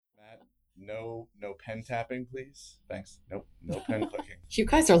No pen tapping, please. Thanks. Nope. No pen clicking. You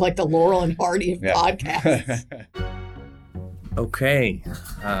guys are like the Laurel and Hardy of podcasts. Okay.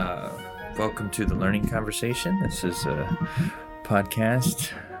 Welcome to the Learning Conversation. This is a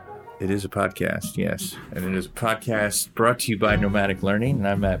podcast. It is a podcast, yes. And it is a podcast brought to you by Nomadic Learning. And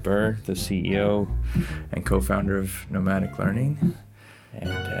I'm Matt Burr, the CEO and co-founder of Nomadic Learning.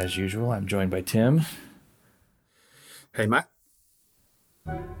 And as usual, I'm joined by Tim. Hey, Matt.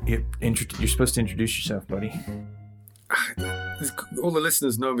 You're supposed to introduce yourself, buddy. All the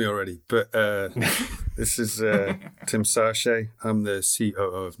listeners know me already, but this is Tim Sarche. I'm the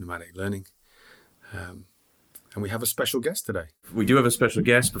COO of Nomadic Learning. And we have a special guest today. We do have a special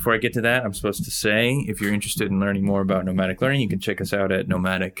guest. Before I get to that, I'm supposed to say, if you're interested in learning more about Nomadic Learning, you can check us out at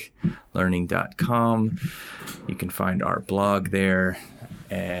nomadiclearning.com. You can find our blog there,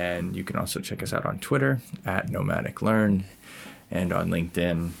 and you can also check us out on Twitter at nomadiclearn and on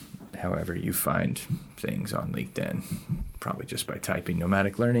LinkedIn, however you find things on LinkedIn, probably just by typing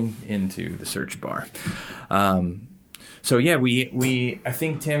Nomadic Learning into the search bar. So yeah, I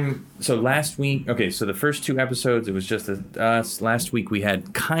think, Tim, so last week, so the first two episodes, it was just us. Last week we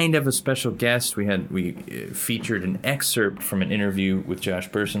had kind of a special guest. We featured an excerpt from an interview with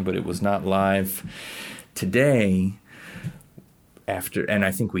Josh Burson, but it was not live. Today, and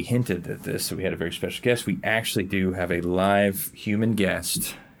I think we hinted at this, so we had a very special guest. We actually do have a live human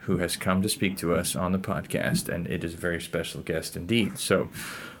guest who has come to speak to us on the podcast, and it is a very special guest indeed. So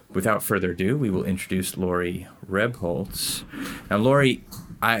without further ado, we will introduce Laurie Rebholz. Now, Laurie,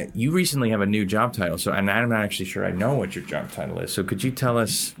 you recently have a new job title, and I'm not actually sure I know what your job title is. So could you tell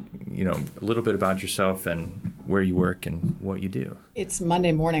us, a little bit about yourself and where you work and what you do? It's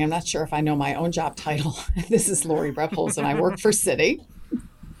Monday morning. I'm not sure if I know my own job title. This is Laurie Rebholz, and I work for Citi.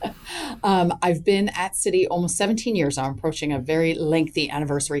 I've been at Citi almost 17 years. I'm approaching a very lengthy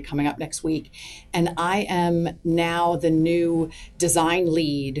anniversary coming up next week. And I am now the new design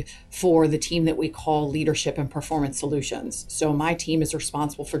lead for the team that we call Leadership and Performance Solutions. So my team is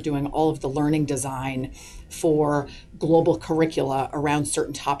responsible for doing all of the learning design for global curricula around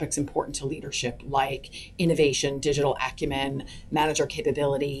certain topics important to leadership, like innovation, digital acumen, manager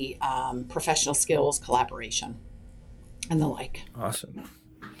capability, professional skills, collaboration, and the like. Awesome.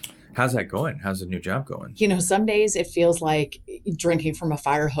 How's that going? How's the new job going? Some days it feels like drinking from a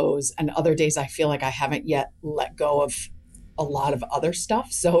fire hose, and other days I feel like I haven't yet let go of a lot of other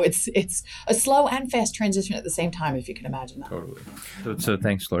stuff. So it's a slow and fast transition at the same time, if you can imagine that. Totally. So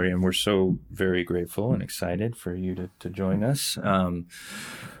thanks, Laurie. And we're so very grateful and excited for you to join us.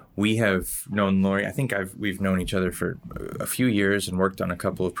 We have known Laurie, I think we've known each other for a few years and worked on a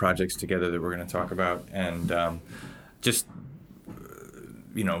couple of projects together that we're going to talk about. And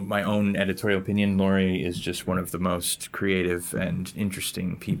my own editorial opinion, Laurie is just one of the most creative and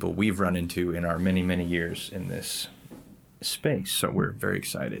interesting people we've run into in our many, many years in this space. So we're very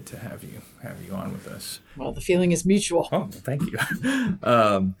excited to have you on with us. Well, the feeling is mutual. Oh, thank you.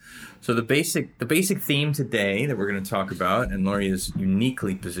 So the basic theme today that we're going to talk about, and Laurie is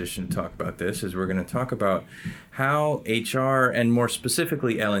uniquely positioned to talk about this, is we're going to talk about how HR and more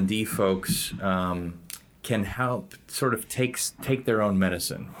specifically L&D folks can help sort of take their own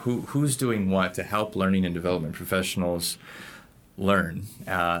medicine. Who's doing what to help learning and development professionals learn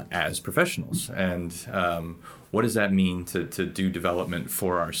as professionals, and what does that mean to do development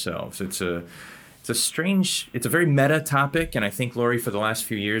for ourselves? It's a very meta topic, and I think, Laurie, for the last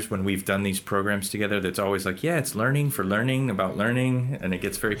few years when we've done these programs together, that's always like, yeah, it's learning for learning about learning, and it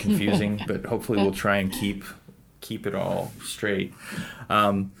gets very confusing. But hopefully we'll try and keep it all straight.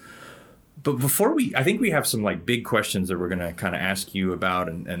 But before I think we have some big questions that we're going to kind of ask you about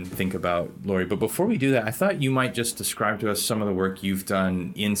and think about, Laurie. But before we do that, I thought you might just describe to us some of the work you've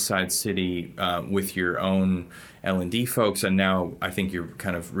done inside Citi with your own L&D folks. And now I think you're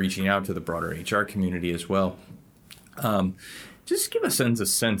kind of reaching out to the broader HR community as well. Just give us a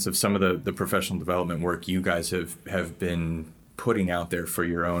sense of some of the professional development work you guys have been putting out there for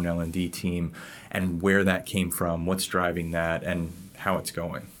your own L&D team, and where that came from, what's driving that, and how it's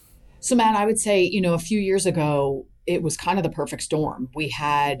going. So, Matt, I would say, a few years ago, it was kind of the perfect storm. We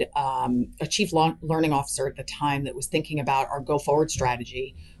had a chief learning officer at the time that was thinking about our go-forward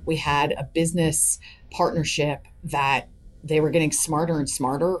strategy. We had a business partnership that they were getting smarter and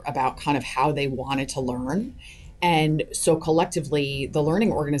smarter about kind of how they wanted to learn. And so collectively, the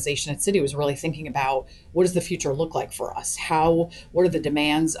learning organization at Citi was really thinking about, what does the future look like for us? What are the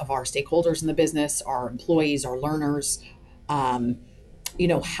demands of our stakeholders in the business, our employees, our learners?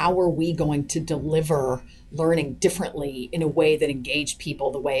 how are we going to deliver learning differently in a way that engaged people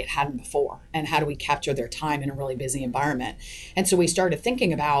the way it hadn't before? And how do we capture their time in a really busy environment? And so we started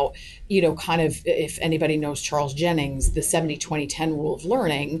thinking about, kind of, if anybody knows Charles Jennings, the 70-20-10 rule of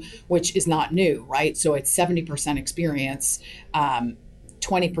learning, which is not new, right? So it's 70% experience,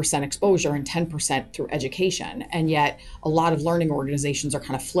 20% exposure, and 10% through education. And yet a lot of learning organizations are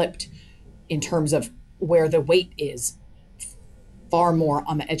kind of flipped in terms of where the weight is far more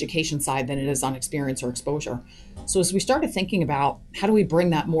on the education side than it is on experience or exposure. So as we started thinking about how do we bring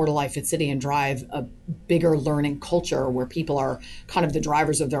that more to life at Citi and drive a bigger learning culture where people are kind of the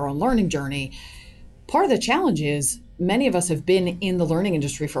drivers of their own learning journey, part of the challenge is many of us have been in the learning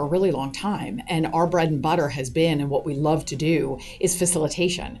industry for a really long time, and our bread and butter has been, and what we love to do is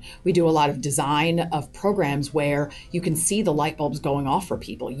facilitation. We do a lot of design of programs where you can see the light bulbs going off for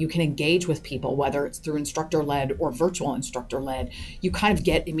people. You can engage with people, whether it's through instructor-led or virtual instructor-led. You kind of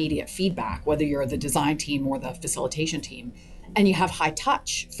get immediate feedback, whether you're the design team or the facilitation team. And you have high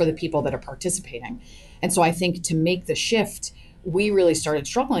touch for the people that are participating. And so I think to make the shift, we really started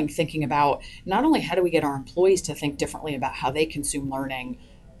struggling thinking about not only how do we get our employees to think differently about how they consume learning,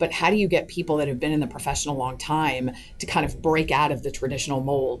 but how do you get people that have been in the profession a long time to kind of break out of the traditional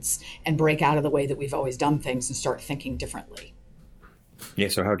molds and break out of the way that we've always done things and start thinking differently? Yeah,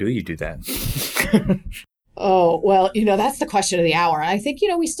 so how do you do that? Oh, well, that's the question of the hour. And I think,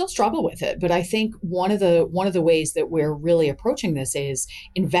 we still struggle with it. But I think one of the ways that we're really approaching this is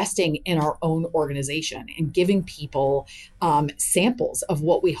investing in our own organization and giving people samples of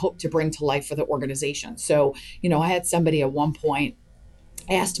what we hope to bring to life for the organization. So, I had somebody at one point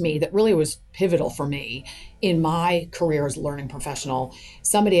asked me that really was pivotal for me in my career as a learning professional.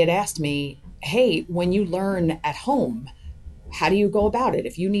 Somebody had asked me, hey, when you learn at home, how do you go about it?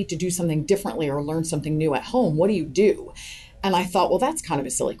 If you need to do something differently or learn something new at home, what do you do? And I thought, well, that's kind of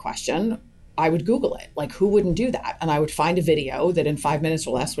a silly question. I would Google it. Like, who wouldn't do that? And I would find a video that in 5 minutes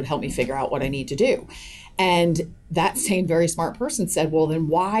or less would help me figure out what I need to do. And that same very smart person said, well, then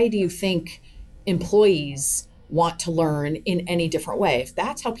why do you think employees want to learn in any different way? If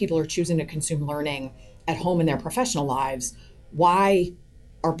that's how people are choosing to consume learning at home in their professional lives, why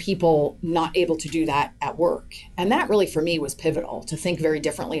are people not able to do that at work? And that really, for me, was pivotal to think very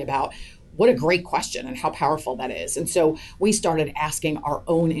differently about what a great question and how powerful that is. And so we started asking our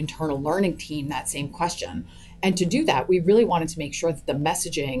own internal learning team that same question. And to do that, we really wanted to make sure that the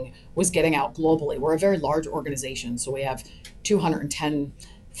messaging was getting out globally. We're a very large organization, so we have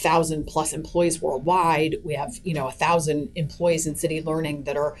 210,000 plus employees worldwide. We have, 1,000 employees in Citi Learning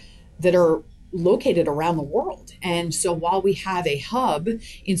that are located around the world. And so while we have a hub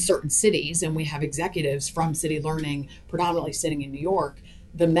in certain cities and we have executives from Citi Learning predominantly sitting in New York,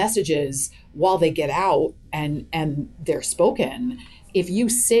 the messages, while they get out and they're spoken, if you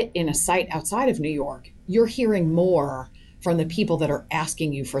sit in a site outside of New York, you're hearing more from the people that are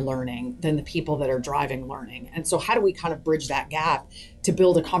asking you for learning than the people that are driving learning. And so how do we kind of bridge that gap to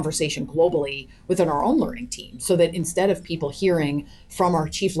build a conversation globally within our own learning team so that instead of people hearing from our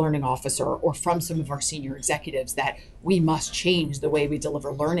chief learning officer or from some of our senior executives that we must change the way we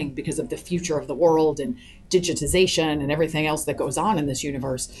deliver learning because of the future of the world and digitization and everything else that goes on in this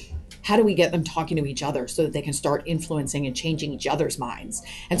universe, how do we get them talking to each other so that they can start influencing and changing each other's minds?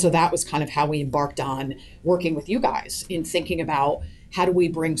 And so that was kind of how we embarked on working with you guys in thinking about how do we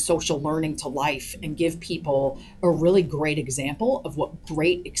bring social learning to life and give people a really great example of what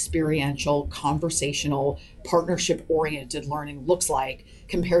great experiential, conversational, partnership-oriented learning looks like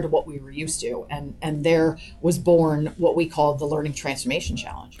compared to what we were used to. And there was born what we call the Learning Transformation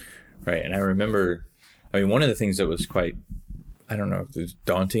Challenge. Right. And I remember, one of the things that was quite, I don't know if it was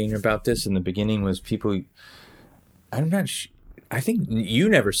daunting about this in the beginning was people, I think you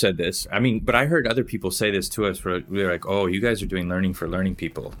never said this. But I heard other people say this to us. They're like, oh, you guys are doing learning for learning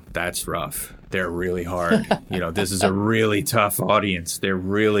people. That's rough. They're really hard. This is a really tough audience. They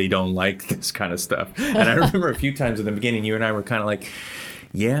really don't like this kind of stuff. And I remember a few times in the beginning, you and I were kind of like,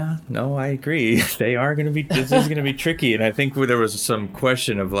 yeah, no, I agree. This is going to be tricky. And I think there was some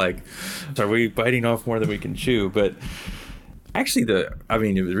question of like, are we biting off more than we can chew? But actually,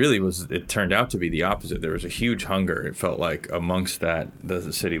 it turned out to be the opposite. There was a huge hunger, it felt like, amongst the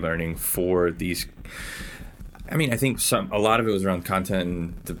Citi Learning for these. I think a lot of it was around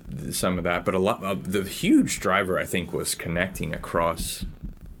content and some of that, but a lot of the huge driver, I think, was connecting across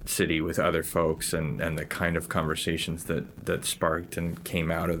Citi with other folks and the kind of conversations that sparked and came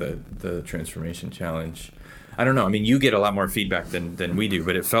out of the Transformation Challenge. I don't know. You get a lot more feedback than we do,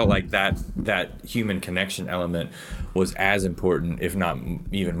 but it felt like that human connection element was as important, if not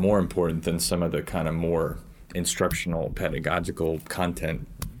even more important, than some of the kind of more instructional, pedagogical content,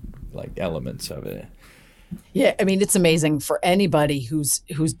 like elements of it. Yeah, I mean, it's amazing for anybody who's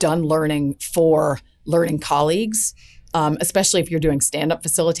done learning for learning colleagues, especially if you're doing stand-up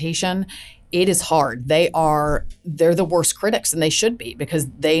facilitation. It is hard. They're the worst critics, and they should be, because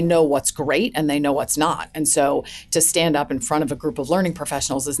they know what's great and they know what's not. And so to stand up in front of a group of learning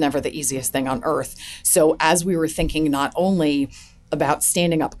professionals is never the easiest thing on earth. So as we were thinking not only about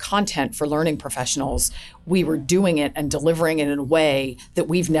standing up content for learning professionals, we were doing it and delivering it in a way that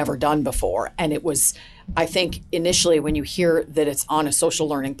we've never done before. And it was, I think, initially when you hear that it's on a social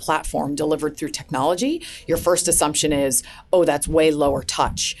learning platform delivered through technology, your first assumption is, oh, that's way lower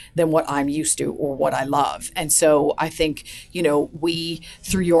touch than what I'm used to or what I love. And so I think, we,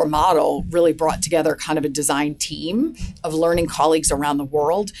 through your model, really brought together kind of a design team of learning colleagues around the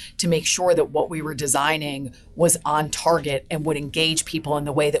world to make sure that what we were designing was on target and would engage people in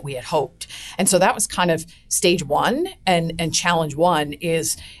the way that we had hoped. And so that was kind of stage one. And challenge one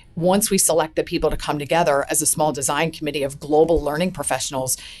is, once we select the people to come together as a small design committee of global learning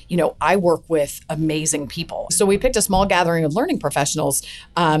professionals, I work with amazing people. So we picked a small gathering of learning professionals,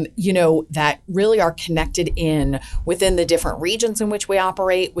 that really are connected within the different regions in which we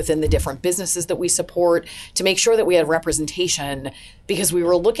operate, within the different businesses that we support, to make sure that we had representation, because we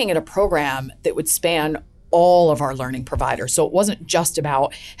were looking at a program that would span all of our learning providers. So it wasn't just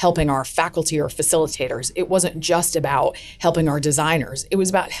about helping our faculty or facilitators. It wasn't just about helping our designers. It was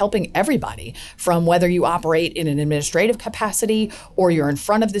about helping everybody, from whether you operate in an administrative capacity or you're in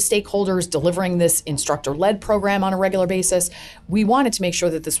front of the stakeholders delivering this instructor-led program on a regular basis. We wanted to make sure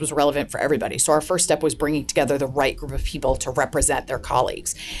that this was relevant for everybody. So our first step was bringing together the right group of people to represent their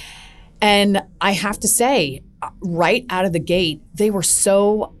colleagues. And I have to say, right out of the gate, they were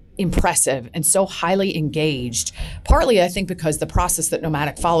so impressive and so highly engaged, partly I think because the process that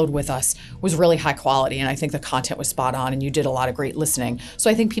Nomadic followed with us was really high quality, and I think the content was spot on, and you did a lot of great listening.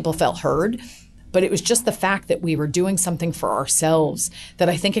 So I think people felt heard, but it was just the fact that we were doing something for ourselves that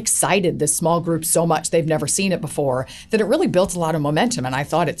I think excited this small group so much, they've never seen it before, that it really built a lot of momentum, and I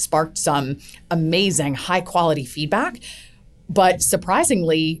thought it sparked some amazing high quality feedback. But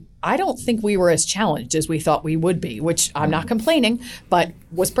surprisingly, I don't think we were as challenged as we thought we would be, which I'm not complaining, but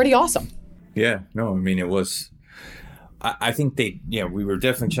was pretty awesome. Yeah, no, I mean, it was, I think we were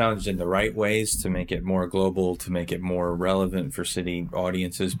definitely challenged in the right ways to make it more global, to make it more relevant for Citi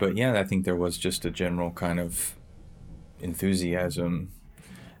audiences. But yeah, I think there was just a general kind of enthusiasm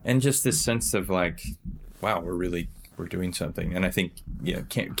and just this sense of like, wow, we're doing something. And I think,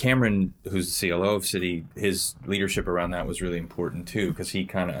 Cameron, who's the CLO of Citi, his leadership around that was really important too, because he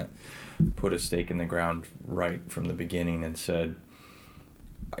kind of put a stake in the ground right from the beginning and said,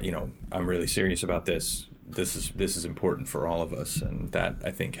 I'm really serious about this. This is important for all of us. And that,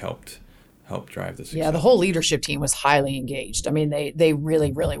 I think, helped drive the success. Yeah, the whole leadership team was highly engaged. I mean, they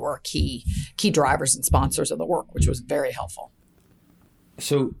really, really were key drivers and sponsors of the work, which was very helpful.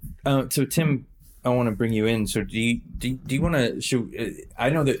 So Tim, I want to bring you in. So do you want to I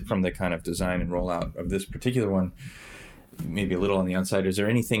know that from the kind of design and rollout of this particular one, maybe a little on the outside, is there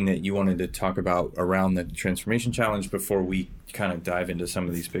anything that you wanted to talk about around the transformation challenge before we kind of dive into some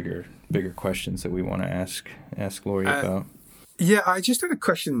of these bigger questions that we want to ask Laurie about? Yeah, I just had a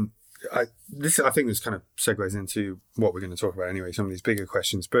question. I think this kind of segues into what we're going to talk about anyway, some of these bigger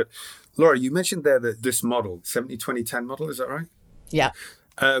questions. But Laurie, you mentioned there that this model, 70-20-10 model, is that right? Yeah.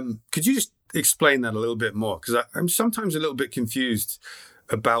 Could you just explain that a little bit more? Because I'm sometimes a little bit confused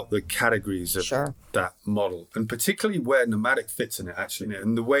about the categories of that model, and particularly where Nomadic fits in it, actually.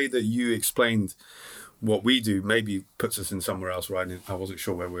 And the way that you explained what we do maybe puts us in somewhere else, right? I wasn't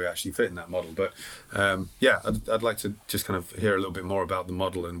sure where we actually fit in that model. But I'd like to just kind of hear a little bit more about the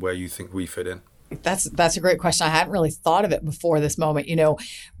model and where you think we fit in. That's a great question. I hadn't really thought of it before this moment.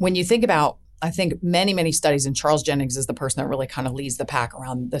 When you think about, I think many, many studies, and Charles Jennings is the person that really kind of leads the pack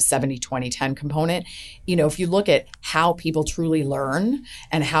around the 70-20-10 component. If you look at how people truly learn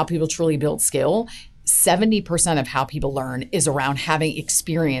and how people truly build skill, 70% of how people learn is around having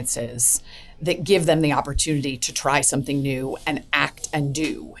experiences that give them the opportunity to try something new and act and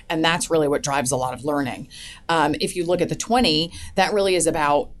do. And that's really what drives a lot of learning. If you look at the 20, that really is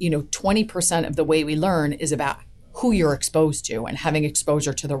about, 20% of the way we learn is about who you're exposed to and having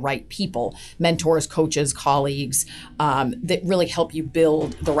exposure to the right people, mentors, coaches, colleagues, that really help you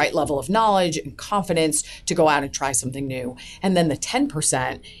build the right level of knowledge and confidence to go out and try something new. And then the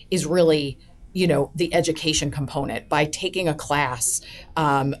 10% is really the education component, by taking a class,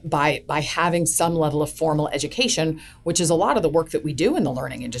 by having some level of formal education, which is a lot of the work that we do in the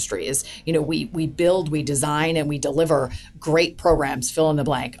learning industry is, we build, we design, and we deliver great programs, fill in the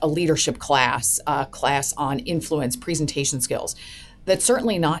blank, a leadership class, a class on influence, presentation skills. That's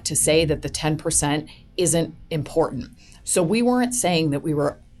certainly not to say that the 10% isn't important. So we weren't saying that we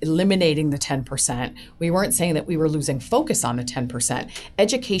were eliminating the 10%. We weren't saying that we were losing focus on the 10%.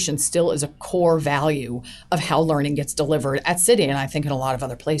 Education still is a core value of how learning gets delivered at Citi, and I think in a lot of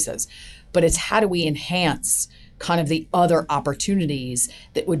other places. But it's how do we enhance kind of the other opportunities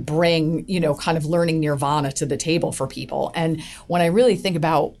that would bring, kind of learning nirvana to the table for people. And when I really think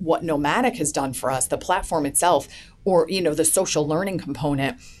about what Nomadic has done for us, the platform itself, or, the social learning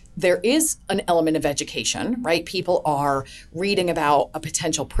component, there is an element of education, right? People are reading about a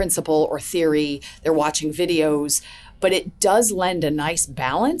potential principle or theory, they're watching videos, but it does lend a nice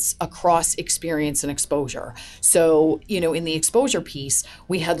balance across experience and exposure. So, in the exposure piece,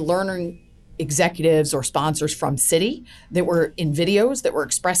 we had learning executives or sponsors from Citi that were in videos that were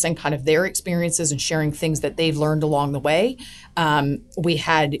expressing kind of their experiences and sharing things that they've learned along the way. We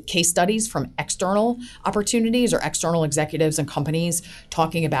had case studies from external opportunities or external executives and companies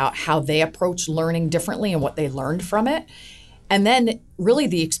talking about how they approach learning differently and what they learned from it. And then really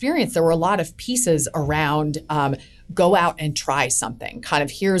the experience, there were a lot of pieces around go out and try something. Kind of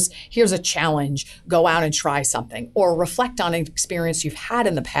here's a challenge, go out and try something, or reflect on an experience you've had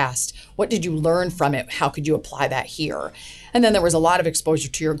in the past. What did you learn from it? How could you apply that here? And then there was a lot of exposure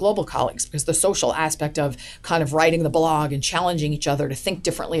to your global colleagues because the social aspect of kind of writing the blog and challenging each other to think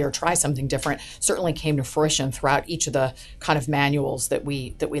differently or try something different certainly came to fruition throughout each of the kind of manuals that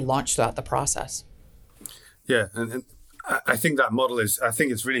we launched throughout the process. Yeah, and I think that model it's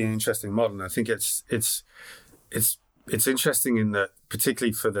really an interesting model. And I think it's interesting in that,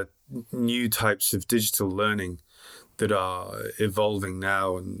 particularly for the new types of digital learning that are evolving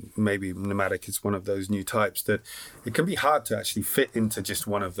now, and maybe Nomadic is one of those new types, that it can be hard to actually fit into just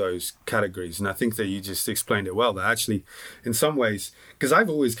one of those categories. And I think that you just explained it well, that actually in some ways, because I've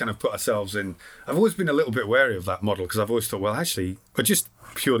always kind of put ourselves in, I've always been a little bit wary of that model because I've always thought, well, actually, but just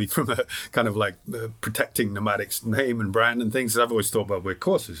purely from a kind of like protecting Nomadic's name and brand and things, I've always thought, well, we're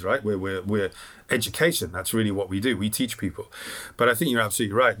courses, right? We're education. That's really what we do. We teach people. But I think you're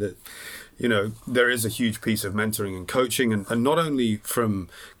absolutely right that, there is a huge piece of mentoring and coaching, and not only from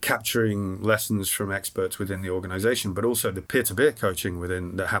capturing lessons from experts within the organization, but also the peer-to-peer coaching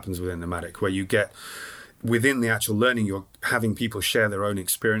that happens within Nomadic, where you get within the actual learning, you're having people share their own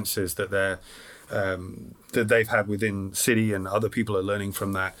experiences that they've had within Citi, and other people are learning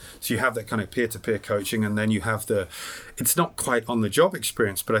from that. So you have that kind of peer-to-peer coaching, and then you have it's not quite on the job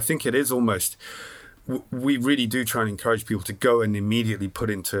experience, but I think it is almost, we really do try and encourage people to go and immediately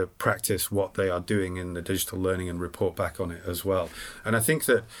put into practice what they are doing in the digital learning and report back on it as well. And I think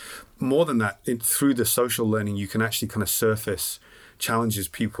that more than that, through the social learning, you can actually kind of surface challenges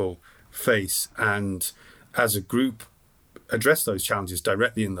people face, and as a group, address those challenges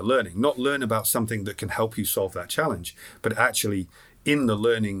directly in the learning, not learn about something that can help you solve that challenge, but actually in the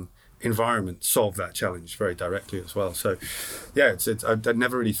learning environment, solve that challenge very directly as well. So yeah, I'd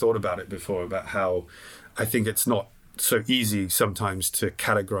never really thought about it before, about how I think it's not so easy sometimes to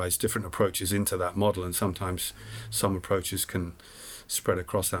categorize different approaches into that model. And sometimes some approaches can spread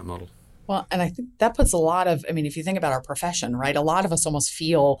across that model. Well, and I think that puts a lot of, if you think about our profession, right, a lot of us almost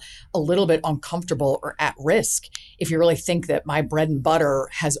feel a little bit uncomfortable or at risk if you really think that my bread and butter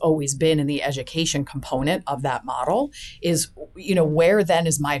has always been in the education component of that model is, where then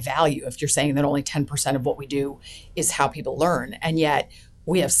is my value if you're saying that only 10% of what we do is how people learn. And yet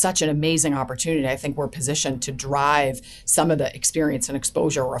we have such an amazing opportunity. I think we're positioned to drive some of the experience and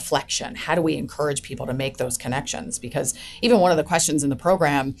exposure reflection. How do we encourage people to make those connections? Because even one of the questions in the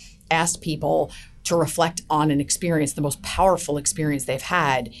program asked people to reflect on an experience, the most powerful experience they've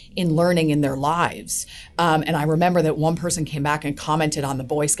had in learning in their lives. And I remember that one person came back and commented on the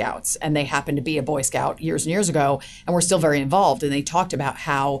Boy Scouts, and they happened to be a Boy Scout years and years ago, and were still very involved. And they talked about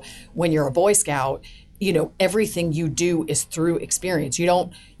how when you're a Boy Scout, everything you do is through experience. You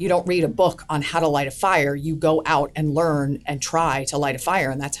don't read a book on how to light a fire. You go out and learn and try to light a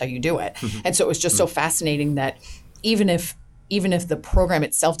fire, and that's how you do it. And so it was just so fascinating that even if the program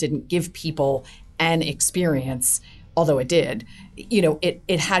itself didn't give people an experience, although it did,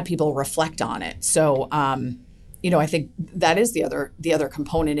 it had people reflect on it. So, I think that is the other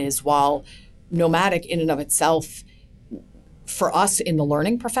component is, while Nomadic in and of itself for us in the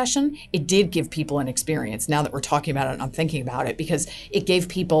learning profession, it did give people an experience. Now that we're talking about it and I'm thinking about it, because it gave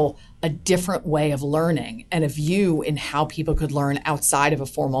people a different way of learning and a view in how people could learn outside of a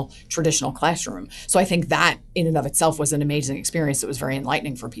formal traditional classroom. So I think that in and of itself was an amazing experience that was very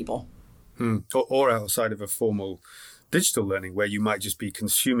enlightening for people. Or outside of a formal digital learning where you might just be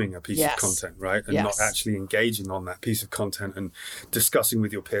consuming a piece of content, right? And not actually engaging on that piece of content and discussing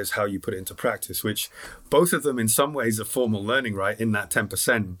with your peers how you put it into practice, which both of them in some ways are formal learning, right? In that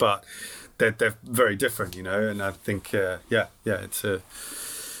 10%, but they're very different, you know? And I think,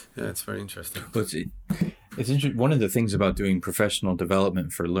 it's very interesting. But it's interesting. One of the things about doing professional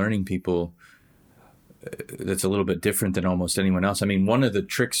development for learning people that's a little bit different than almost anyone else. I mean, one of the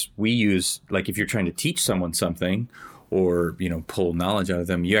tricks we use, like if you're trying to teach someone something or, you know, pull knowledge out of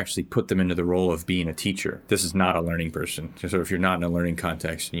them, you actually put them into the role of being a teacher. This is not a learning person. So if you're not in a learning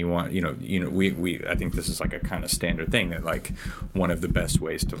context and you want, we I think this is like a kind of standard thing that like one of the best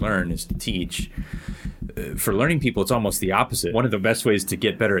ways to learn is to teach. For learning people, it's almost the opposite. One of the best ways to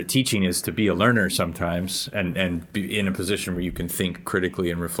get better at teaching is to be a learner sometimes and be in a position where you can think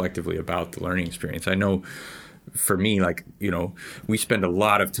critically and reflectively about the learning experience. I know for me, like, you know, we spend a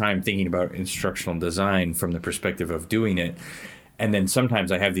lot of time thinking about instructional design from the perspective of doing it. And then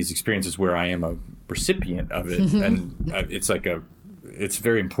sometimes I have these experiences where I am a recipient of it. And it's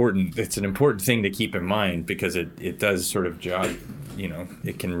very important. It's an important thing to keep in mind because it does sort of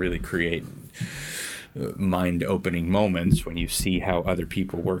it can really create mind-opening moments when you see how other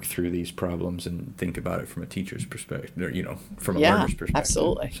people work through these problems and think about it from a teacher's perspective, or, you know, from a learner's perspective.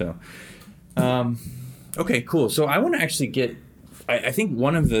 Absolutely. So, okay, cool. So I want to actually get, I think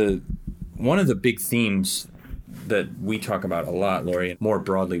one of the big themes that we talk about a lot, Laurie, more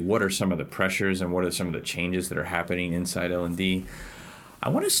broadly, what are some of the pressures and what are some of the changes that are happening inside L&D? I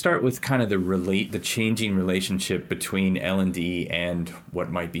want to start with kind of the changing relationship between L&D and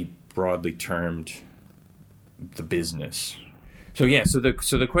what might be broadly termed the business. So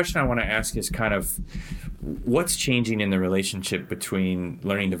the question I want to ask is kind of what's changing in the relationship between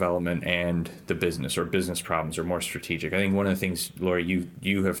learning development and the business or business problems or more strategic. I think one of the things, Laurie,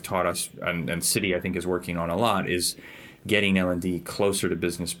 you have taught us and Citi I think is working on a lot is getting L&D closer to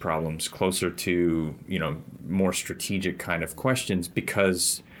business problems, closer to, you know, more strategic kind of questions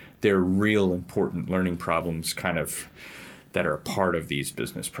because they're real important learning problems kind of that are a part of these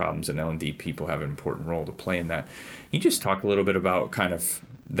business problems, and L&D people have an important role to play in that. Can you just talk a little bit about kind of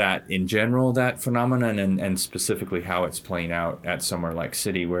that in general, that phenomenon, and specifically how it's playing out at somewhere like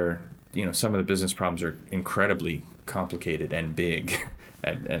Citi, where, you know, some of the business problems are incredibly complicated and big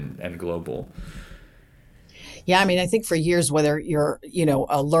and global? Yeah, I mean, I think for years, whether you're, you know,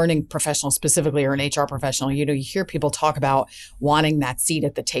 a learning professional specifically or an HR professional, you know, you hear people talk about wanting that seat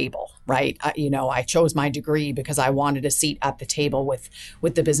at the table, right? I chose my degree because I wanted a seat at the table with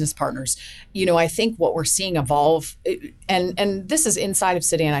the business partners. You know, I think what we're seeing evolve, and this is inside of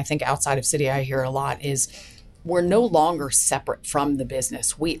Citi, and I think outside of Citi, I hear a lot, is we're no longer separate from the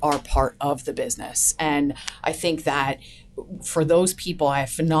business. We are part of the business. And I think that for those people, I have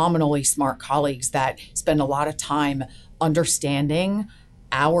phenomenally smart colleagues that spend a lot of time understanding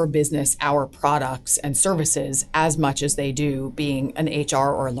our business, our products and services as much as they do being an HR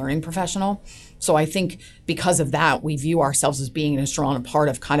or a learning professional. So I think because of that, we view ourselves as being a strong part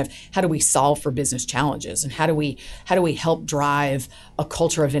of kind of how do we solve for business challenges and how do we help drive a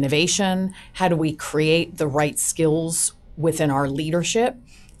culture of innovation? How do we create the right skills within our leadership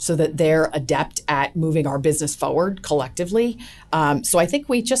so that they're adept at moving our business forward collectively? So I think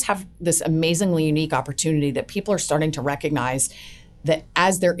we just have this amazingly unique opportunity that people are starting to recognize that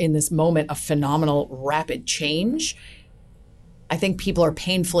as they're in this moment of phenomenal rapid change, I think people are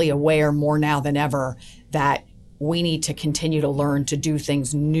painfully aware more now than ever that we need to continue to learn to do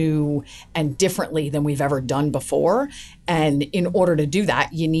things new and differently than we've ever done before. And in order to do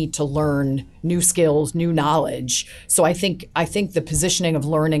that, you need to learn new skills, new knowledge. So I think the positioning of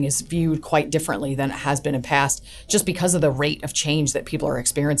learning is viewed quite differently than it has been in past, just because of the rate of change that people are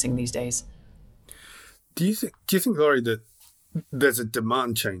experiencing these days. Do you think, Laurie, that there's a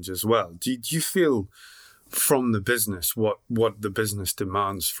demand change as well? Do you feel from the business what the business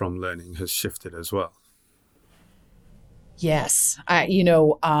demands from learning has shifted as well? Yes.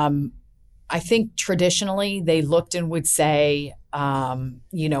 I think traditionally they looked and would say,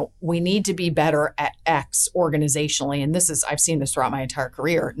 we need to be better at X organizationally. And I've seen this throughout my entire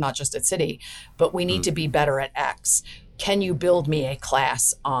career, not just at Citi, but we need to be better at X. can you build me a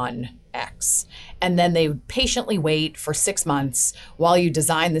class on X? And then they would patiently wait for 6 months while you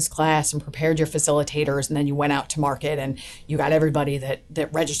designed this class and prepared your facilitators. And then you went out to market and you got everybody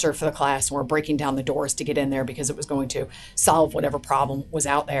that registered for the class and were breaking down the doors to get in there because it was going to solve whatever problem was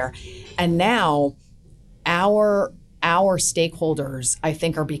out there. And now our stakeholders, I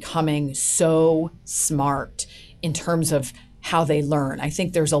think, are becoming so smart in terms of how they learn. I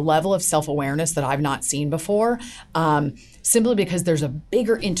think there's a level of self-awareness that I've not seen before, simply because there's a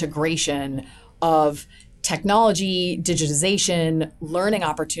bigger integration of technology, digitization, learning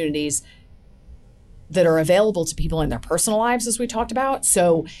opportunities that are available to people in their personal lives, as we talked about.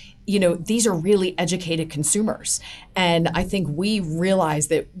 So, these are really educated consumers. And I think we realized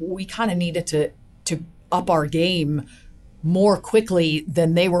that we kind of needed to up our game more quickly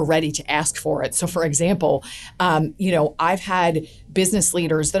than they were ready to ask for it. So for example, I've had business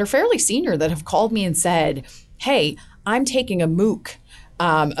leaders that are fairly senior that have called me and said, hey, I'm taking a MOOC,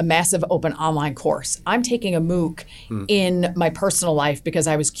 a massive open online course. I'm taking a MOOC in my personal life because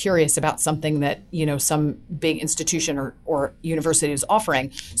I was curious about something that, some big institution or university is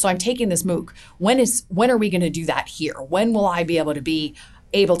offering. So I'm taking this MOOC. When are we going to do that here? When will I be able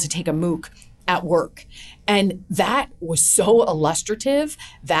to take a MOOC at work? And that was so illustrative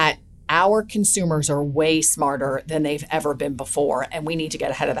that our consumers are way smarter than they've ever been before, and we need to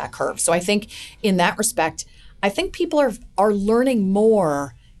get ahead of that curve. So I think in that respect, I think people are learning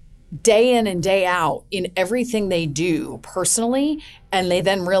more day in and day out in everything they do personally, and they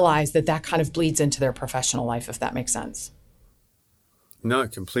then realize that kind of bleeds into their professional life, if that makes sense. No,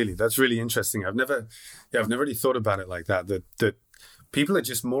 completely. That's really interesting. I've never really thought about it like that. That people are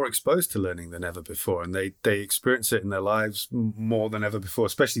just more exposed to learning than ever before, and they experience it in their lives more than ever before,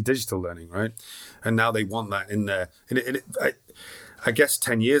 especially digital learning, right? And now they want that in there. I guess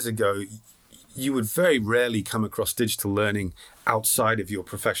 10 years ago, you would very rarely come across digital learning outside of your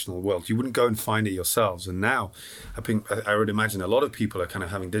professional world. You wouldn't go and find it yourselves. And now I would imagine a lot of people are kind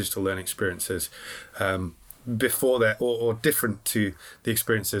of having digital learning experiences before or different to the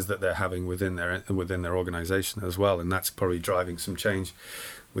experiences that they're having within their organization as well. And that's probably driving some change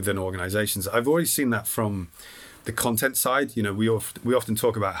within organizations. I've already seen that from the content side. We often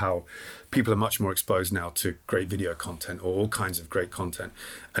talk about how people are much more exposed now to great video content or all kinds of great content,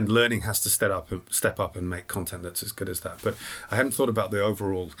 and learning has to step up and make content that's as good as that. But I hadn't thought about the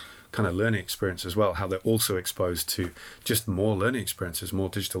overall kind of learning experience as well, how they're also exposed to just more learning experiences, more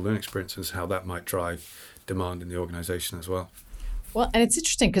digital learning experiences, how that might drive demand in the organization as well. Well, and it's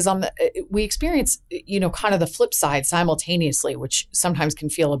interesting because we experience, kind of the flip side simultaneously, which sometimes can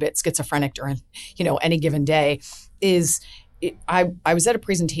feel a bit schizophrenic during, any given day. I was at a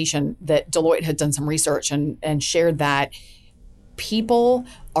presentation that Deloitte had done some research and shared that people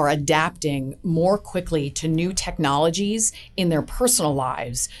are adapting more quickly to new technologies in their personal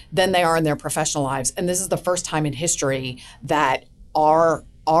lives than they are in their professional lives. And this is the first time in history that our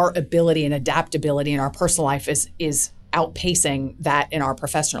ability and adaptability in our personal life is outpacing that in our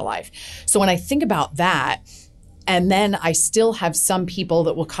professional life. So when I think about that, and then I still have some people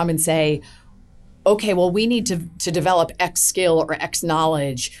that will come and say, okay, well, we need to develop X skill or X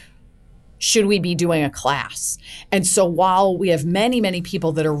knowledge. Should we be doing a class? And so while we have many, many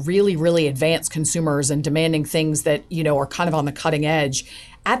people that are really, really advanced consumers and demanding things that, are kind of on the cutting edge,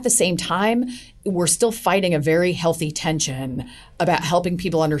 at the same time, we're still fighting a very healthy tension about helping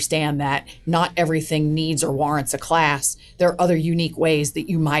people understand that not everything needs or warrants a class. There are other unique ways that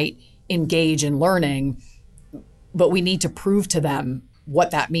you might engage in learning, but we need to prove to them what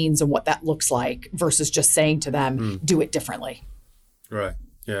that means and what that looks like versus just saying to them, do it differently. Right.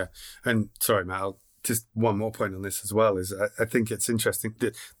 Yeah. And sorry, Matt, just one more point on this as well is I think it's interesting.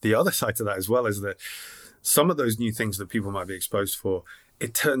 The other side to that as well is that some of those new things that people might be exposed for,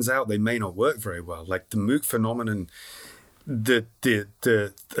 it turns out they may not work very well. Like the MOOC phenomenon, at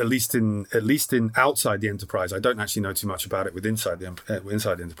least in outside the enterprise, I don't actually know too much about it with inside the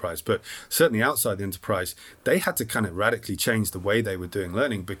enterprise, but certainly outside the enterprise, they had to kind of radically change the way they were doing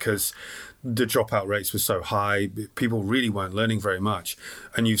learning because the dropout rates were so high. People really weren't learning very much.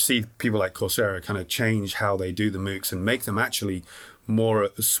 And you see people like Coursera kind of change how they do the MOOCs and make them actually more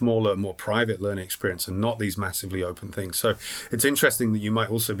a smaller, more private learning experience and not these massively open things. So it's interesting that you might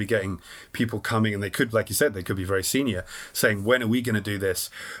also be getting people coming, and they could, like you said, they could be very senior, saying, when are we going to do this?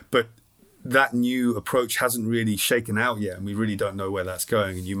 But that new approach hasn't really shaken out yet, and we really don't know where that's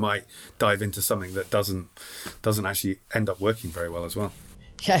going. And you might dive into something that doesn't actually end up working very well as well.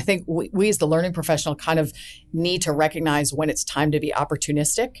 Yeah, I think we as the learning professional kind of need to recognize when it's time to be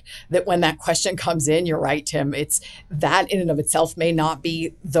opportunistic, that when that question comes in, you're right, Tim, it's that in and of itself may not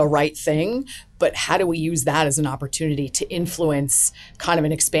be the right thing, but how do we use that as an opportunity to influence kind of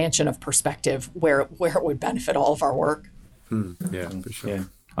an expansion of perspective where it would benefit all of our work? Yeah, for sure. Yeah.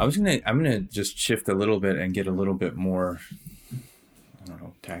 I'm gonna just shift a little bit and get a little bit more, I don't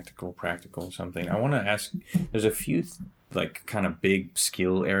know, tactical, practical, something. I want to ask, there's a few like kind of big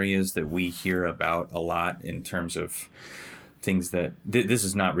skill areas that we hear about a lot in terms of things that this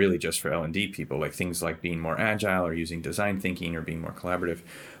is not really just for L&D people, like things like being more agile or using design thinking or being more collaborative.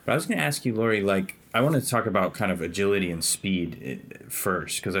 But I was going to ask you, Laurie, like I want to talk about kind of agility and speed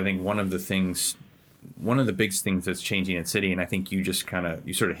first, because I think one of the biggest things that's changing at Citi, and I think you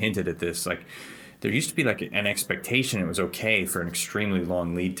sort of hinted at this, like there used to be like an expectation it was okay for an extremely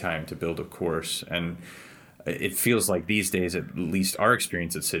long lead time to build a course. And it feels like these days, at least our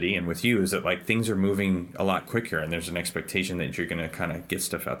experience at Citi and with you, is that like things are moving a lot quicker, and there's an expectation that you're going to kind of get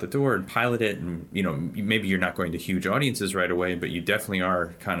stuff out the door and pilot it. And, you know, maybe you're not going to huge audiences right away, but you definitely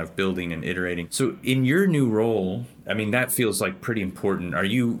are kind of building and iterating. So in your new role, I mean, that feels like pretty important.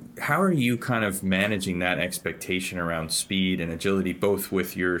 How are you kind of managing that expectation around speed and agility, both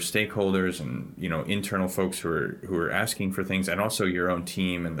with your stakeholders and, you know, internal folks who are asking for things, and also your own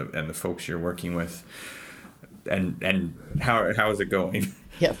team and the folks you're working with? And how is it going?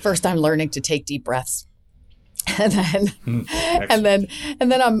 Yeah, first I'm learning to take deep breaths. And then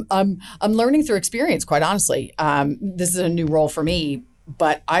I'm learning through experience, quite honestly. This is a new role for me,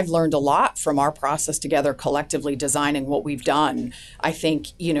 but I've learned a lot from our process together, collectively designing what we've done. I think,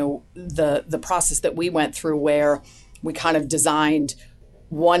 you know, the process that we went through, where we kind of designed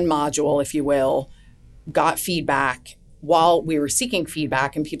one module, if you will, got feedback while we were seeking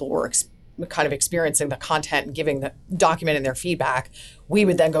feedback, and people were kind of experiencing the content and documenting their feedback. We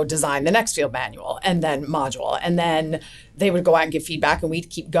would then go design the next field manual and then module, and then they would go out and give feedback, and we'd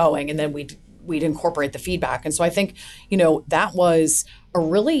keep going, and then we'd incorporate the feedback. And so I think, you know, that was a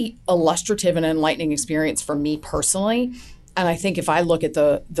really illustrative and enlightening experience for me personally. And I think if I look at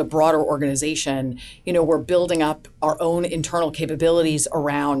the broader organization, you know, we're building up our own internal capabilities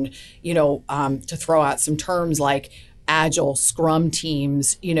around, you know, to throw out some terms like Agile, Scrum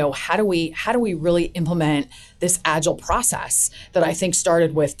teams. You know, how do we really implement this Agile process that I think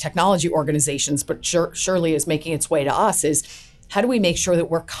started with technology organizations, but surely is making its way to us? Is how do we make sure that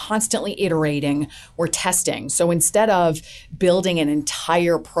we're constantly iterating, we're testing? So instead of building an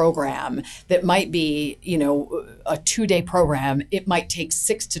entire program that might be, you know, a 2-day program, it might take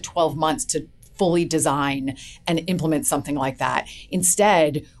 6 to 12 months to fully design and implement something like that.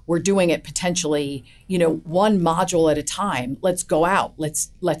 Instead, we're doing it potentially, you know, one module at a time. Let's go out, let's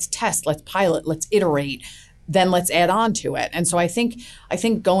test, let's pilot, let's iterate, then let's add on to it. And so I think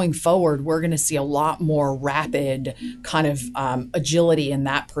going forward, we're going to see a lot more rapid kind of agility in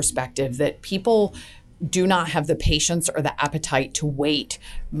that perspective, that people do not have the patience or the appetite to wait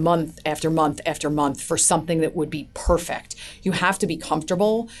month after month after month for something that would be perfect. You have to be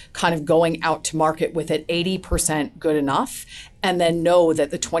comfortable kind of going out to market with it 80% good enough, and then know that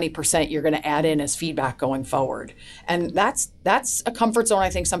the 20% you're going to add in as feedback going forward. And that's a comfort zone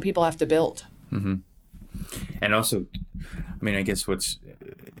I think some people have to build. Mm-hmm. And also, I mean, I guess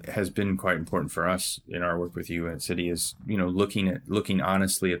has been quite important for us in our work with you at Citi is, you know, looking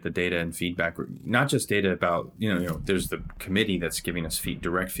honestly at the data and feedback, not just data about, you know, there's the committee that's giving us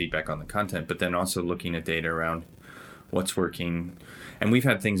direct feedback on the content, but then also looking at data around what's working. And we've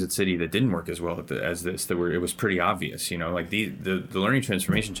had things at Citi that didn't work as well as this, it was pretty obvious, you know, like the Learning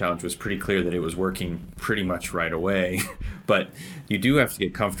Transformation Challenge was pretty clear that it was working pretty much right away, but you do have to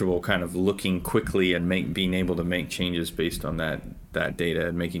get comfortable kind of looking quickly and being able to make changes based on that data,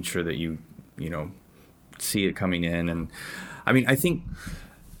 and making sure that you know, see it coming in. And I mean, I think,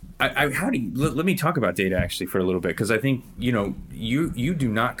 let me talk about data actually for a little bit, because I think, you know, you do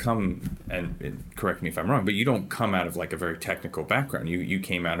not come, and correct me if I'm wrong, but you don't come out of like a very technical background. You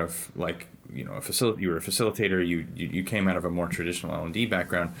came out of like, you know, you were a facilitator. You came out of a more traditional L&D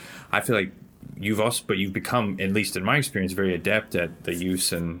background. I feel like you've become, at least in my experience, very adept at the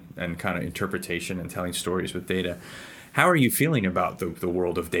use and kind of interpretation and telling stories with data. How are you feeling about the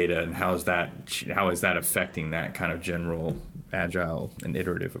world of data, and how is that affecting that kind of general agile and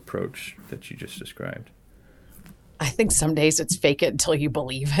iterative approach that you just described? I think some days it's fake it until you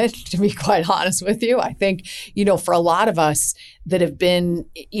believe it, to be quite honest with you. I think, you know, for a lot of us that have been,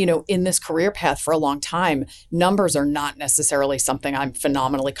 you know, in this career path for a long time, numbers are not necessarily something I'm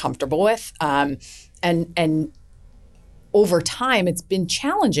phenomenally comfortable with. And over time, it's been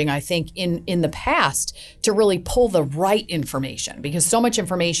challenging, I think, in the past to really pull the right information because so much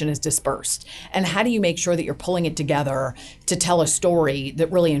information is dispersed. And how do you make sure that you're pulling it together to tell a story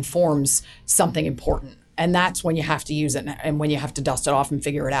that really informs something important? And that's when you have to use it and when you have to dust it off and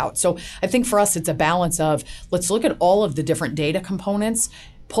figure it out. So I think for us, it's a balance of let's look at all of the different data components,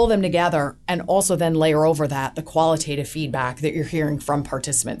 pull them together, and also then layer over that the qualitative feedback that you're hearing from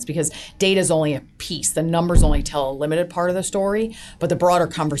participants, because data is only a piece. The numbers only tell a limited part of the story, but the broader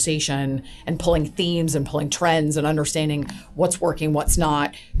conversation and pulling themes and pulling trends and understanding what's working, what's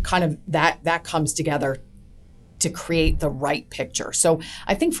not, kind of that comes together to create the right picture. So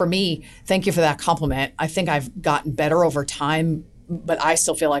I think for me, thank you for that compliment. I think I've gotten better over time, but I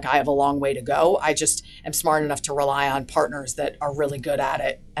still feel like I have a long way to go. I just am smart enough to rely on partners that are really good at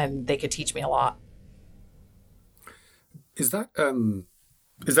it, and they could teach me a lot. Is that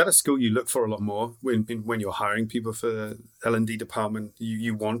a skill you look for a lot more when you're hiring people for the L&D department?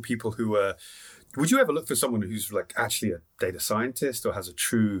 You want people who are. Would you ever look for someone who's like actually a data scientist or has a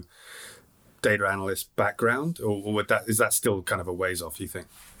true data analyst background, or is that still kind of a ways off, you think?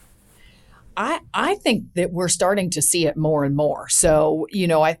 I think that we're starting to see it more and more. So,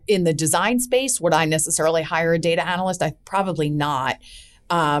 in the design space, would I necessarily hire a data analyst? I probably not.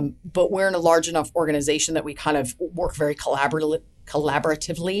 But we're in a large enough organization that we kind of work very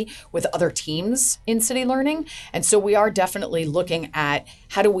collaboratively with other teams in Citi Learning. And so we are definitely looking at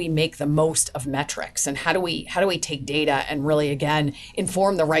how do we make the most of metrics and how do we take data and really, again,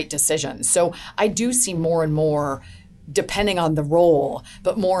 inform the right decisions. So I do see more and more, depending on the role,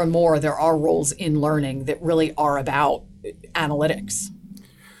 but more and more there are roles in learning that really are about analytics.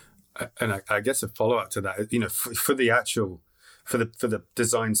 And I guess a follow-up to that, for the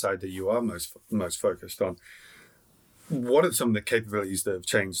design side that you are most focused on, what are some of the capabilities that have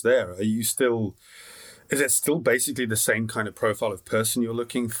changed there? Is it still basically the same kind of profile of person you're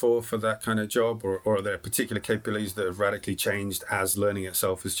looking for that kind of job? Or are there particular capabilities that have radically changed as learning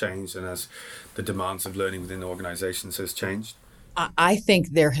itself has changed and as the demands of learning within organizations has changed? I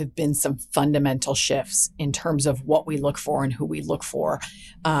think there have been some fundamental shifts in terms of what we look for and who we look for.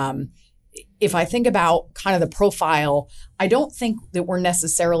 If I think about kind of the profile, I don't think that we're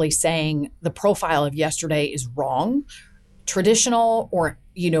necessarily saying the profile of yesterday is wrong. Traditional or,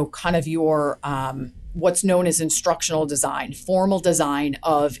 kind of your what's known as instructional design, formal design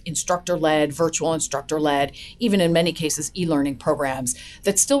of instructor-led, virtual instructor-led, even in many cases, e-learning programs,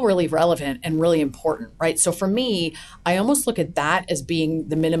 that's still really relevant and really important, right? So for me, I almost look at that as being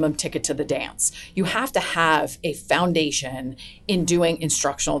the minimum ticket to the dance. You have to have a foundation in doing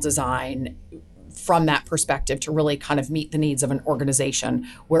instructional design from that perspective to really kind of meet the needs of an organization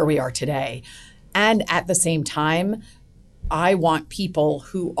where we are today. And at the same time, I want people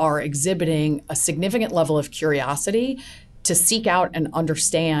who are exhibiting a significant level of curiosity to seek out and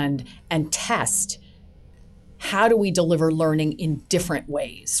understand and test how do we deliver learning in different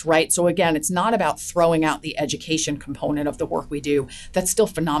ways, right? So again, it's not about throwing out the education component of the work we do. That's still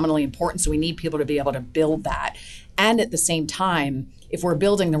phenomenally important. So we need people to be able to build that. And at the same time, if we're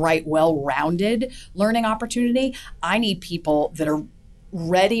building the right, well-rounded learning opportunity, I need people that are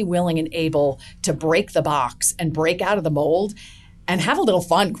ready, willing, and able to break the box and break out of the mold and have a little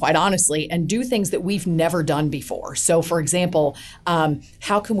fun, quite honestly, and do things that we've never done before. So for example,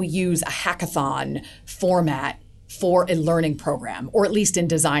 how can we use a hackathon format for a learning program, or at least in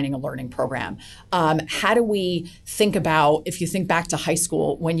designing a learning program? How do we think about, if you think back to high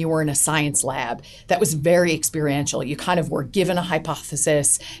school when you were in a science lab, that was very experiential. You kind of were given a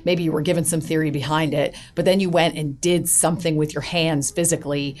hypothesis, maybe you were given some theory behind it, but then you went and did something with your hands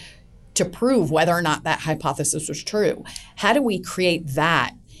physically to prove whether or not that hypothesis was true. How do we create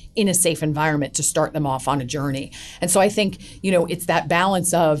that in a safe environment to start them off on a journey? And so I think, it's that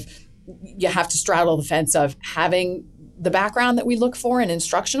balance of, you have to straddle the fence of having the background that we look for in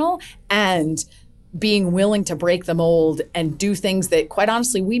instructional and being willing to break the mold and do things that, quite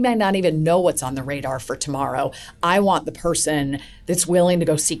honestly, we may not even know what's on the radar for tomorrow. I want the person that's willing to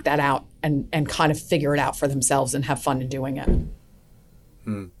go seek that out and kind of figure it out for themselves and have fun in doing it.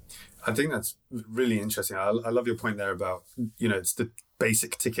 I think that's really interesting. I love your point there about, it's the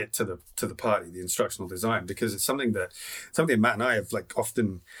basic ticket to the party, the instructional design, because it's something that Matt and I have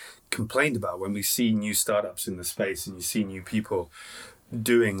often complained about when we see new startups in the space and you see new people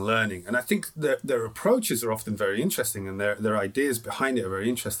doing learning. And I think their approaches are often very interesting and their ideas behind it are very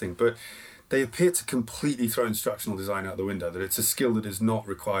interesting, but they appear to completely throw instructional design out the window, that it's a skill that is not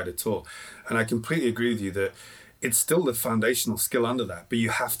required at all. And I completely agree with you that it's still the foundational skill under that, but you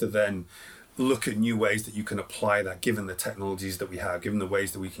have to then look at new ways that you can apply that, given the technologies that we have, given the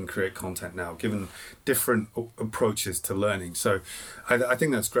ways that we can create content now, given different approaches to learning. So I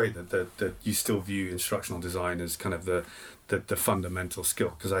think that's great that you still view instructional design as kind of the fundamental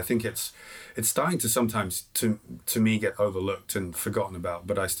skill, because I think it's starting to sometimes to me get overlooked and forgotten about,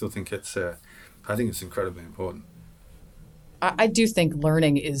 but I still think it's incredibly important. I do think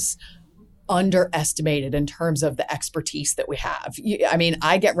learning is underestimated in terms of the expertise that we have. I mean,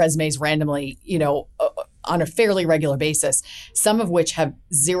 I get resumes randomly, on a fairly regular basis, some of which have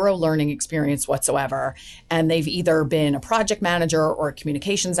zero learning experience whatsoever. And they've either been a project manager or a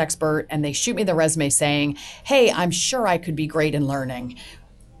communications expert, and they shoot me the resume saying, hey, I'm sure I could be great in learning.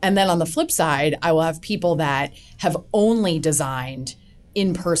 And then on the flip side, I will have people that have only designed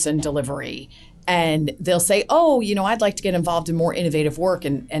in-person delivery. And they'll say, oh, I'd like to get involved in more innovative work.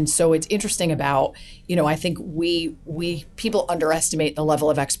 And so it's interesting about, I think people underestimate the level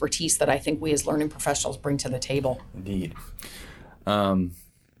of expertise that I think we as learning professionals bring to the table. Indeed. There's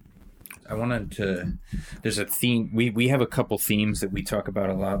a theme. We have a couple themes that we talk about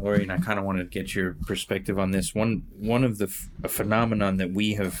a lot, Laurie, and I kind of want to get your perspective on this. One of a phenomenon that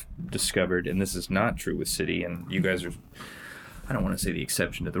we have discovered, and this is not true with Citi, and you guys are, I don't want to say the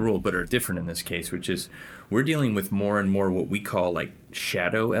exception to the rule, but are different in this case, which is we're dealing with more and more what we call like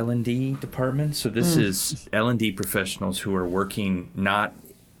shadow L&D departments. So this is L&D professionals who are working not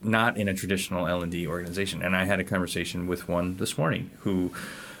in a traditional L&D organization. And I had a conversation with one this morning who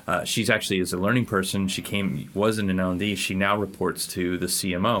she's actually is a learning person. She wasn't in L&D. She now reports to the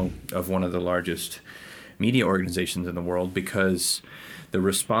CMO of one of the largest media organizations in the world, because the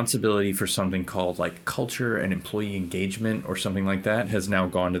responsibility for something called like culture and employee engagement or something like that has now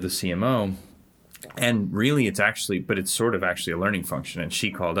gone to the CMO. And really it's sort of actually a learning function. And she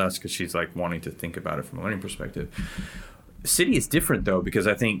called us because she's like wanting to think about it from a learning perspective. Citi is different though, because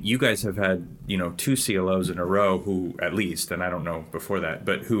I think you guys have had, 2 CLOs in a row who, at least, and I don't know before that,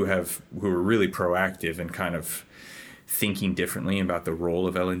 but who were really proactive and kind of thinking differently about the role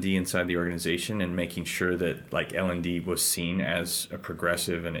of L&D inside the organization and making sure that like L&D was seen as a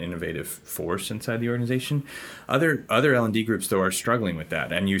progressive and innovative force inside the organization. Other L&D groups though are struggling with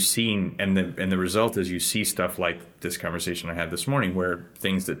that, and the result is you see stuff like this conversation I had this morning, where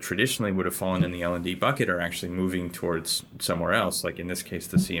things that traditionally would have fallen in the L&D bucket are actually moving towards somewhere else, like in this case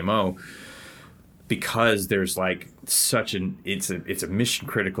the CMO, because there's like it's a mission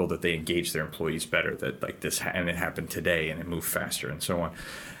critical that they engage their employees better, that like this, and it happened today and it moved faster and so on.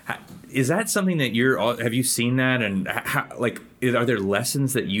 Is that something that have you seen that? And are there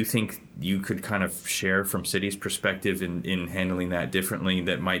lessons that you think you could kind of share from Citi's perspective in handling that differently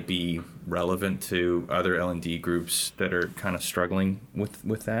that might be relevant to other L&D groups that are kind of struggling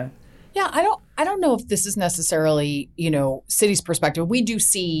with that? Yeah, I don't know if this is necessarily, Citi's perspective. We do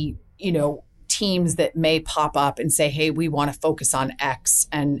see, teams that may pop up and say, hey, we want to focus on X,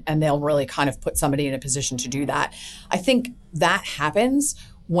 and they'll really kind of put somebody in a position to do that. I think that happens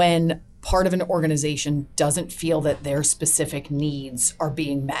when part of an organization doesn't feel that their specific needs are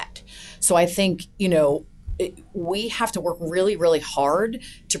being met. So I think, we have to work really, really hard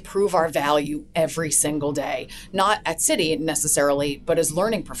to prove our value every single day, not at Citi necessarily, but as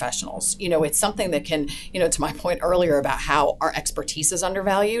learning professionals. It's something that can, to my point earlier about how our expertise is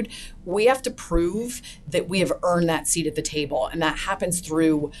undervalued, we have to prove that we have earned that seat at the table. And that happens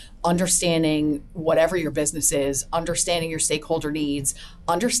through understanding whatever your business is, understanding your stakeholder needs,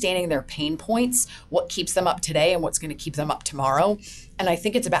 understanding their pain points, what keeps them up today and what's going to keep them up tomorrow. And I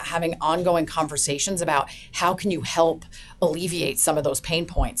think it's about having ongoing conversations about how can you help alleviate some of those pain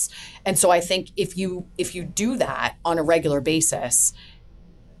points. And so I think if you do that on a regular basis,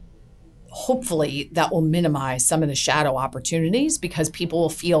 hopefully that will minimize some of the shadow opportunities, because people will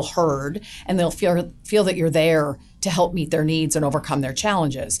feel heard and they'll feel that you're there to help meet their needs and overcome their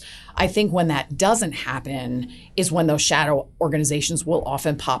challenges. I think when that doesn't happen is when those shadow organizations will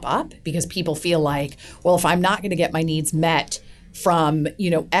often pop up, because people feel like, well, if I'm not going to get my needs met from,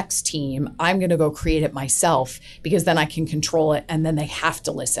 X team, I'm going to go create it myself, because then I can control it. And then they have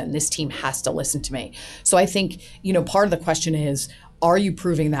to listen. This team has to listen to me. So I think, part of the question is, are you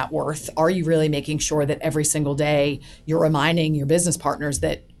proving that worth? Are you really making sure that every single day you're reminding your business partners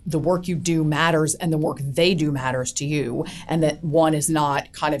that the work you do matters and the work they do matters to you, and that one is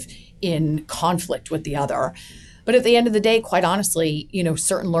not kind of in conflict with the other? But at the end of the day, quite honestly,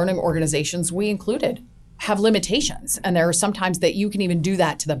 certain learning organizations, we included, have limitations. And there are sometimes that you can even do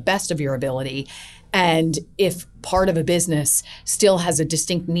that to the best of your ability. And if part of a business still has a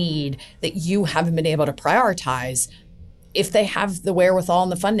distinct need that you haven't been able to prioritize, if they have the wherewithal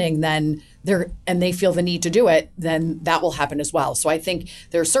and the funding, then and they feel the need to do it, then that will happen as well. So I think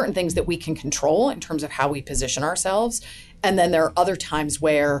there are certain things that we can control in terms of how we position ourselves. And then there are other times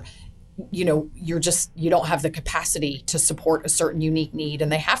where, you don't have the capacity to support a certain unique need,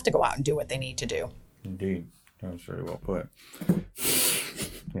 and they have to go out and do what they need to do. Indeed. That was very well put.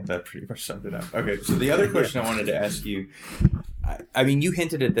 That pretty much summed it up. Okay, so the other question I wanted to ask you, I mean, you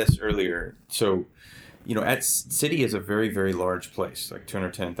hinted at this earlier. So, at Citi is a very, very large place, like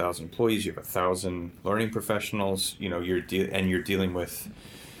 210,000 employees. You have 1,000 learning professionals. You're dealing with,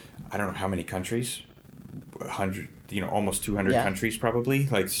 I don't know how many countries, 100, almost 200 countries probably.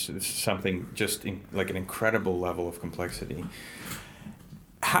 Like something just like an incredible level of complexity.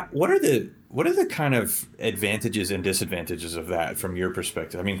 What are the kind of advantages and disadvantages of that from your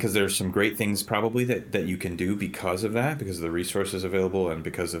perspective? I mean, because there's some great things probably that you can do because of that, because of the resources available and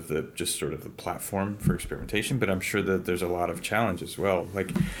because of the just sort of the platform for experimentation. But I'm sure that there's a lot of challenge as well.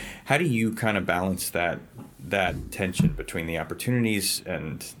 Like, how do you kind of balance that tension between the opportunities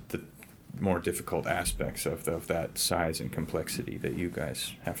and the more difficult aspects of that size and complexity that you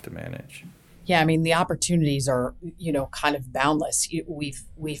guys have to manage? Yeah, I mean, the opportunities are, kind of boundless.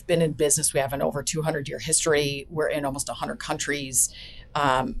 We've been in business. We have an over 200-year history. We're in almost 100 countries.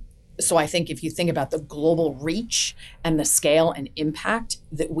 So I think if you think about the global reach and the scale and impact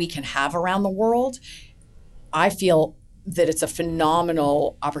that we can have around the world, I feel that it's a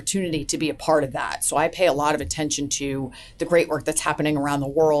phenomenal opportunity to be a part of that. So I pay a lot of attention to the great work that's happening around the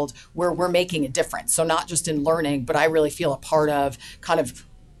world where we're making a difference. So not just in learning, but I really feel a part of kind of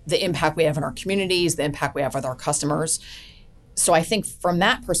the impact we have in our communities, the impact we have with our customers. So I think from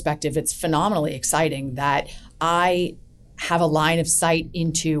that perspective, it's phenomenally exciting that I have a line of sight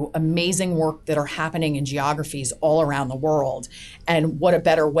into amazing work that are happening in geographies all around the world. And what a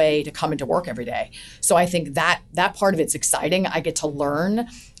better way to come into work every day. So I think that part of it's exciting. I get to learn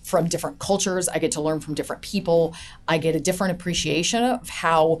from different cultures. I get to learn from different people. I get a different appreciation of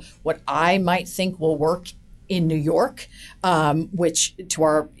how what I might think will work in New York, which to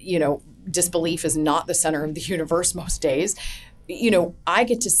our, disbelief is not the center of the universe most days. I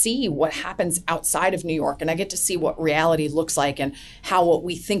get to see what happens outside of New York, and I get to see what reality looks like and how what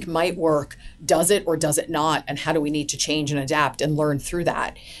we think might work, does it or does it not, and how do we need to change and adapt and learn through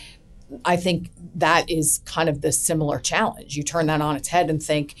that. I think that is kind of the similar challenge. You turn that on its head and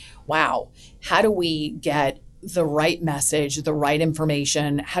think, wow, how do we get the right message, the right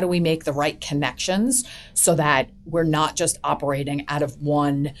information? How do we make the right connections so that we're not just operating out of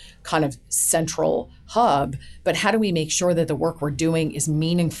one kind of central hub, but how do we make sure that the work we're doing is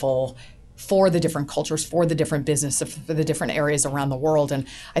meaningful for the different cultures, for the different businesses, for the different areas around the world? And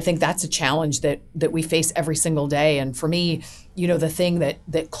I think that's a challenge that we face every single day. And for me, the thing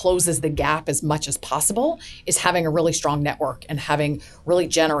that closes the gap as much as possible is having a really strong network and having really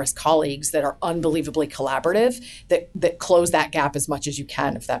generous colleagues that are unbelievably collaborative, that close that gap as much as you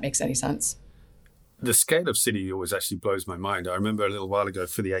can, if that makes any sense. The scale of Citi always actually blows my mind. I remember a little while ago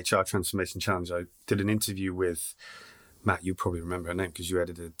for the HR Transformation Challenge, I did an interview with Matt, you probably remember her name because you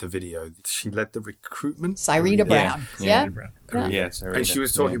edited the video. She led the recruitment. Cyrita Brown. Yeah. Yes. And she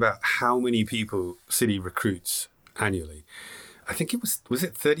was talking about how many people Citi recruits annually. I think was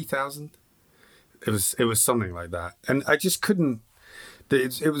it 30,000? It was something like that. And I just couldn't,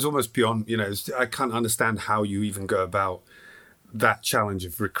 it was almost beyond, I can't understand how you even go about that challenge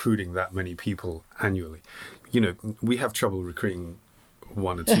of recruiting that many people annually. We have trouble recruiting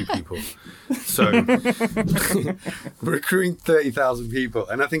one or two people. So recruiting 30,000 people.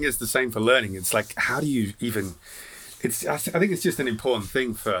 And I think it's the same for learning. It's like, how do you even, I think it's just an important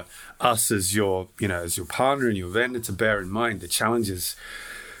thing for us as your partner and your vendor to bear in mind. The challenges,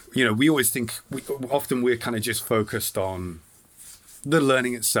 we always think, often we're kind of just focused on the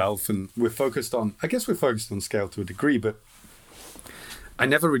learning itself, and we're focused on scale to a degree, but I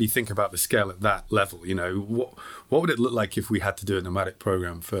never really think about the scale at that level. What would it look like if we had to do a nomadic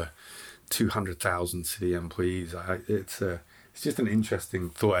program for 200,000 Citi employees? It's just an interesting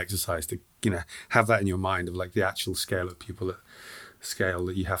thought exercise to have that in your mind of like the actual scale of people, scale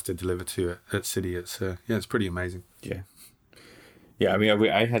that you have to deliver to at Citi. It's pretty amazing. Yeah. I mean,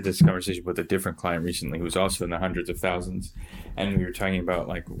 I had this conversation with a different client recently who was also in the hundreds of thousands, and we were talking about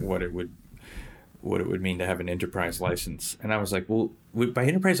like what it would mean to have an enterprise license. And I was like, well, by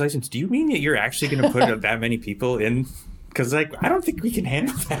enterprise license, do you mean that you're actually going to put that many people in? Because I don't think we can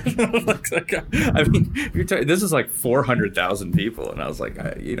handle that. I mean, this is like 400,000 people. And I was like,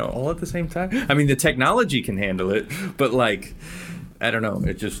 all at the same time? I mean, the technology can handle it, but like, I don't know.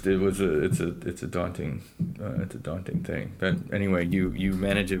 It's a daunting thing. But anyway, you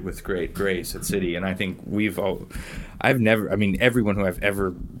manage it with great grace at Citi, and I think everyone who I've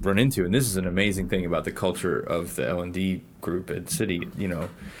ever run into, and this is an amazing thing about the culture of the L&D group at Citi,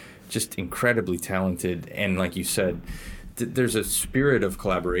 just incredibly talented, and like you said, there's a spirit of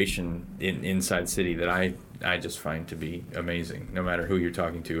collaboration inside Citi that I just find to be amazing. No matter who you're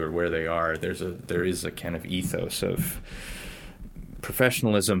talking to or where they are, there is a kind of ethos of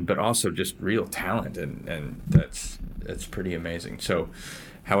professionalism, but also just real talent, and that's pretty amazing. So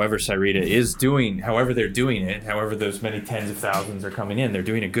however Cyrita is doing, however they're doing it, however those many tens of thousands are coming in, they're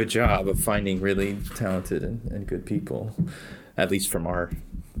doing a good job of finding really talented and good people, at least from our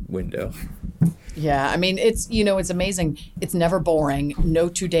window. Yeah, I mean, it's amazing. It's never boring. No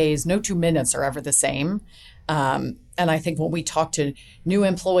 2 days, no 2 minutes are ever the same. And I think when we talk to new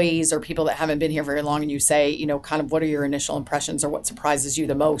employees or people that haven't been here very long, and you say, kind of what are your initial impressions or what surprises you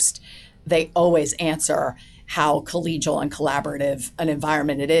the most, they always answer how collegial and collaborative an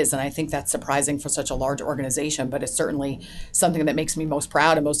environment it is. And I think that's surprising for such a large organization, but it's certainly something that makes me most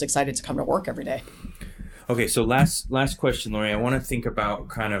proud and most excited to come to work every day. Okay, so last question, Laurie. I want to think about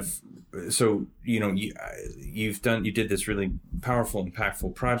kind of, so you did this really powerful,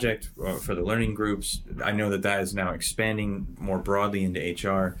 impactful project for the learning groups. I know that is now expanding more broadly into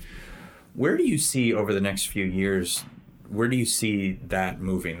HR. Where do you see over the next few years? Where do you see that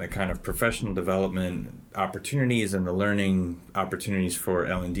moving? The kind of professional development opportunities and the learning opportunities for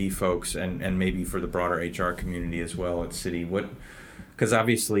L&D folks, and maybe for the broader HR community as well at Citi. Because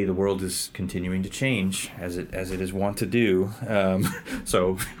obviously the world is continuing to change as it is wont to do.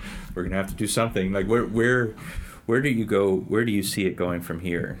 So we're gonna have to do something. Like where do you go? Where do you see it going from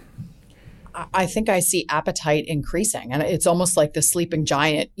here? I think I see appetite increasing, and it's almost like the sleeping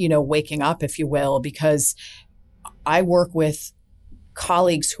giant, waking up, if you will, because I work with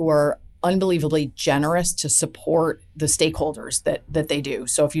colleagues who are unbelievably generous to support the stakeholders that they do.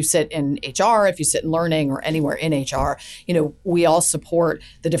 So if you sit in HR, if you sit in learning or anywhere in HR, we all support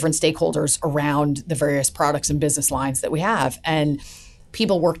the different stakeholders around the various products and business lines that we have. And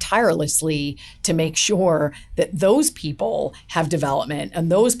people work tirelessly to make sure that those people have development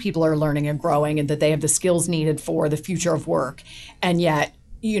and those people are learning and growing and that they have the skills needed for the future of work. And yet,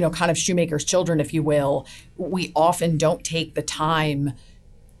 kind of shoemaker's children, if you will, we often don't take the time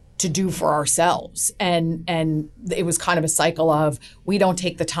to do for ourselves. And it was kind of a cycle of, we don't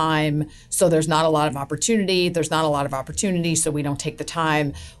take the time, so there's not a lot of opportunity. There's not a lot of opportunity, so we don't take the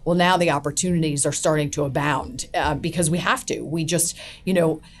time. Well, now the opportunities are starting to abound because we have to. We just,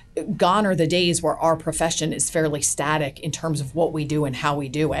 gone are the days where our profession is fairly static in terms of what we do and how we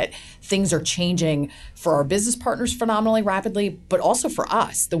do it. Things are changing for our business partners phenomenally rapidly, but also for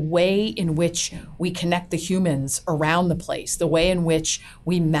us. The way in which we connect the humans around the place, the way in which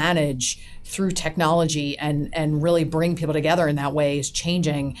we manage through technology and really bring people together in that way is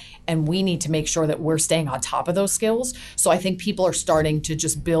changing. And we need to make sure that we're staying on top of those skills. So I think people are starting to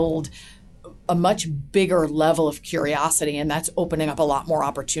just build a much bigger level of curiosity, and that's opening up a lot more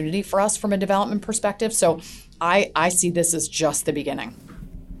opportunity for us from a development perspective. So I see this as just the beginning.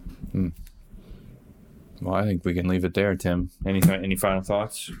 Well, I think we can leave it there, Tim. Any final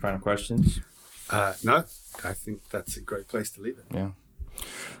thoughts, final questions? No, I think that's a great place to leave it. Yeah.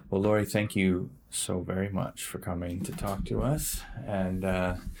 Well, Laurie, thank you so very much for coming to talk to us. And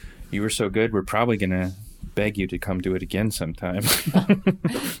you were so good. We're probably going to beg you to come do it again sometime.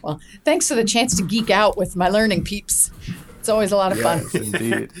 Well, thanks for the chance to geek out with my learning peeps. It's always a lot of fun. Yes,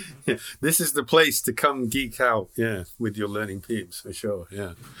 indeed. Yeah, this is the place to come geek out, with your learning peeps, for sure.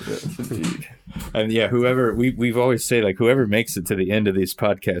 Yeah. Yes, indeed. And whoever, we've always say, like, whoever makes it to the end of this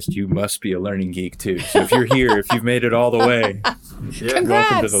podcast, you must be a learning geek too. So if you're here, if you've made it all the way,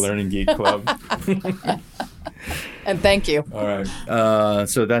 welcome to the Learning Geek Club. And thank you. All right.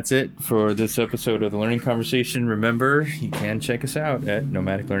 So that's it for this episode of The Learning Conversation. Remember, you can check us out at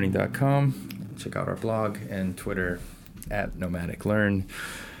nomadiclearning.com. Check out our blog and Twitter at nomadiclearn.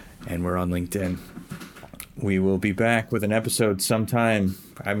 And we're on LinkedIn. We will be back with an episode sometime.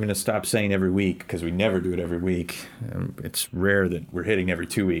 I'm going to stop saying every week because we never do it every week. It's rare that we're hitting every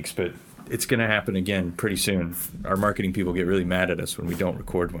 2 weeks, but it's going to happen again pretty soon. Our marketing people get really mad at us when we don't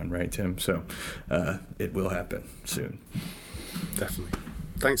record one, right, Tim? So it will happen soon. Definitely.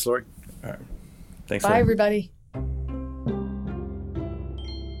 Thanks, Laurie. All right. Thanks. Bye, everybody.